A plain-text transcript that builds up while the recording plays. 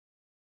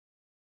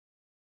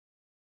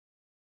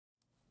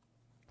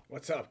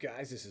What's up,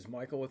 guys? This is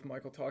Michael with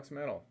Michael Talks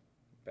Metal.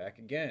 Back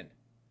again.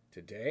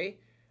 Today,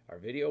 our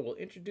video will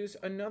introduce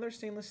another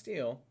stainless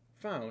steel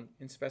found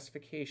in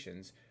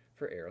specifications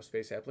for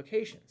aerospace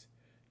applications.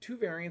 Two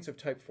variants of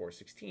Type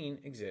 416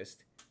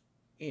 exist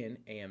in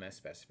AMS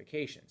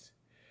specifications.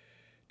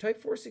 Type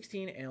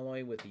 416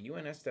 alloy with the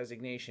UNS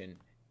designation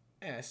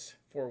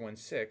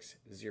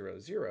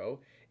S41623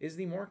 is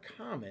the more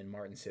common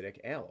martensitic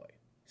alloy,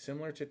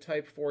 similar to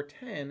Type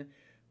 410,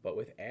 but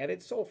with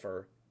added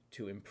sulfur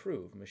to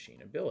improve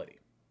machinability.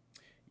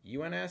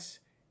 UNS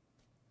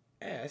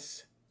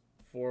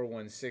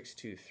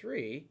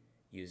S41623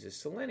 uses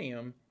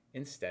selenium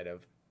instead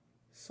of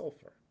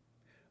sulfur.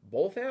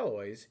 Both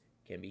alloys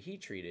can be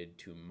heat treated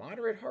to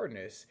moderate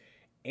hardness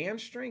and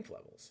strength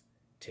levels.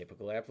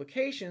 Typical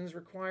applications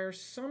require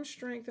some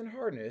strength and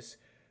hardness,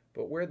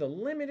 but where the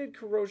limited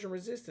corrosion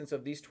resistance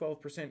of these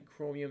 12%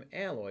 chromium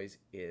alloys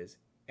is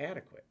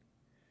adequate.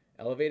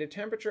 Elevated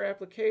temperature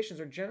applications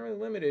are generally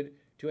limited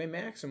to a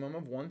maximum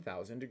of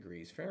 1,000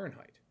 degrees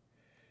Fahrenheit.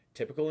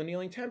 Typical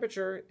annealing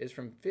temperature is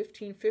from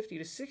 1550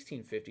 to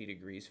 1650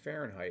 degrees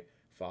Fahrenheit,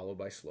 followed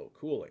by slow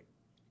cooling.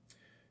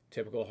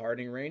 Typical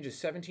hardening range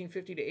is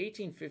 1750 to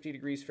 1850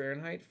 degrees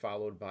Fahrenheit,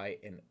 followed by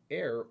an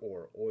air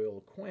or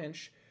oil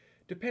quench,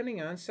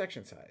 depending on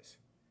section size.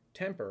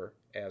 Temper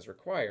as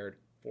required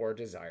for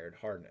desired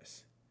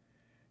hardness.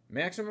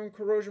 Maximum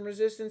corrosion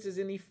resistance is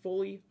in the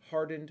fully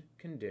hardened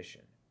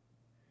condition.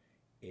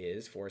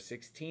 Is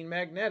 416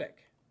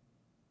 magnetic?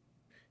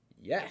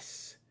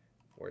 Yes,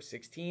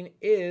 416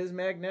 is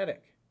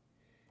magnetic.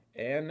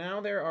 And now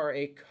there are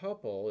a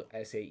couple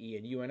SAE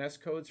and UNS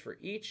codes for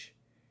each.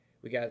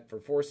 We got for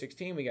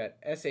 416, we got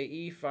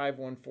SAE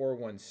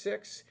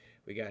 51416.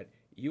 We got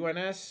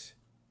UNS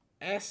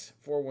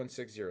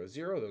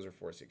S41623, those are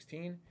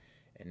 416.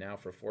 And now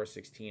for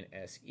 416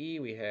 SE,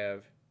 we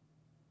have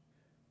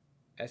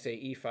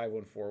SAE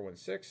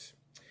 51416.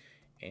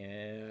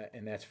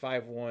 And that's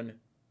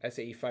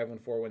SAE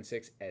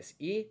 51416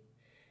 SE.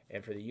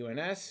 And for the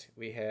UNS,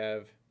 we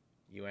have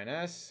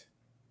UNS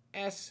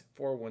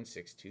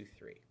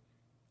S41623.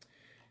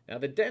 Now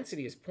the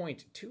density is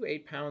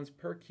 0.28 pounds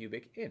per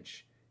cubic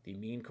inch. The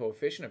mean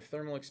coefficient of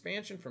thermal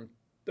expansion from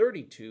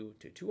 32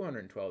 to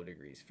 212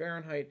 degrees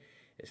Fahrenheit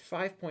is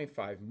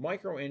 5.5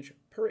 microinch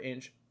per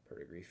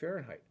degree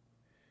Fahrenheit.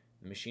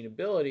 The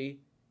machinability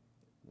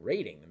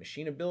rating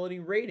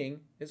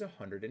is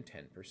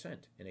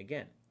 110%. And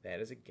again, that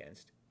is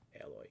against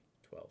alloy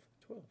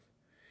 1212.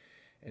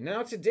 And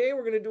now today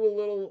we're going to do a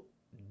little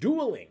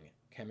dueling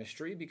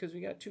chemistry because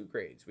we got two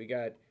grades. We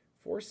got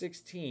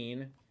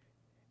 416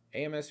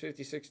 AMS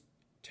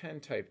 5610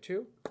 type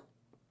 2,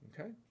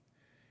 okay?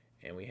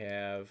 And we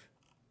have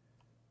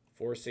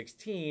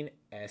 416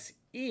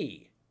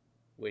 SE,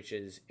 which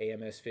is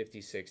AMS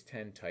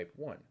 5610 type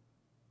 1.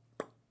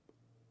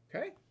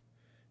 Okay?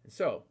 And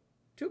so,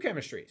 two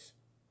chemistries.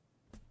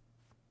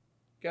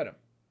 Get them.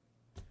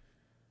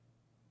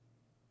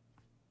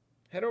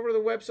 Head over to the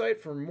website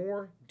for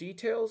more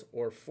details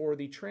or for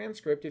the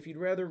transcript. If you'd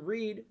rather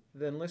read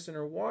than listen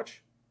or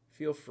watch,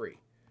 feel free.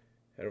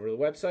 Head over to the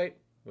website,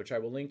 which I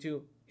will link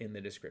to in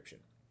the description.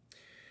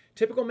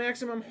 Typical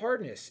maximum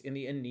hardness in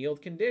the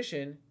annealed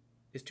condition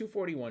is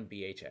 241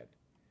 BHN.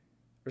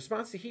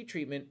 Response to heat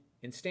treatment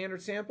in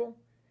standard sample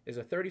is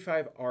a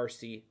 35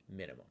 RC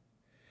minimum.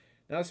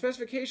 Now the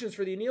specifications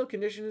for the annealed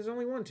condition is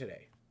only one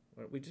today.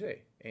 What did we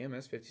say?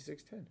 AMS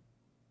 5610.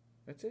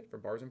 That's it for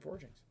bars and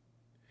forgings.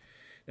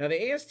 Now the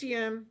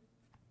ASTM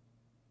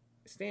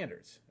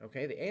standards,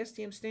 okay, the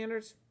ASTM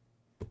standards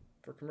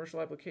for commercial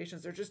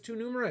applications, they're just too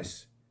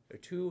numerous. They're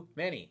too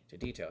many to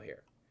detail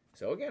here.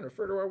 So again,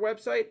 refer to our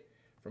website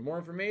for more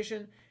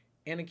information,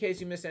 and in case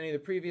you missed any of the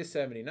previous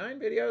 79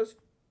 videos,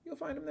 you'll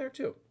find them there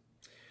too.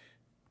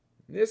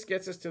 This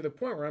gets us to the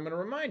point where I'm going to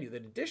remind you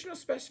that additional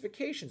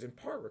specifications and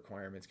part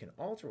requirements can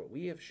alter what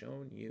we have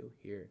shown you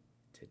here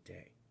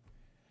today.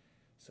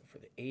 So for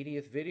the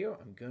 80th video,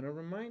 I'm going to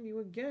remind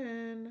you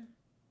again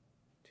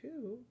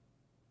to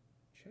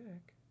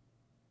check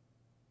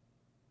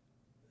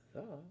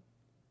the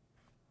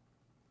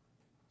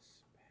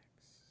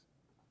specs.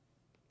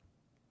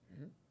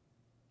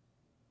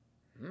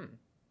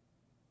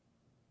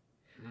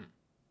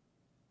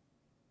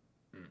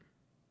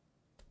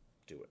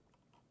 Do it.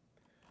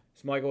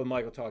 It's Michael with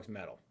Michael Talks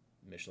Metal.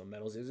 Michelin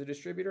Metals is a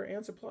distributor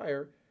and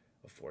supplier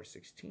of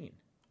 416.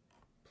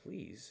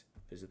 Please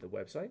visit the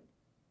website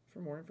for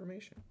more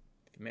information.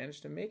 If you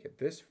managed to make it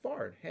this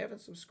far and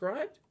haven't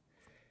subscribed,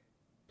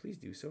 please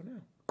do so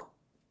now.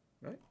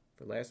 Right?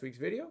 For last week's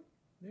video,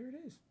 there it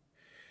is.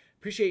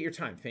 Appreciate your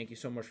time. Thank you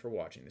so much for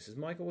watching. This is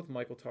Michael with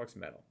Michael Talks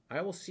Metal.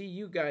 I will see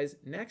you guys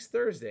next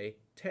Thursday,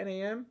 10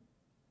 a.m.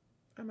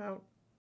 I'm out.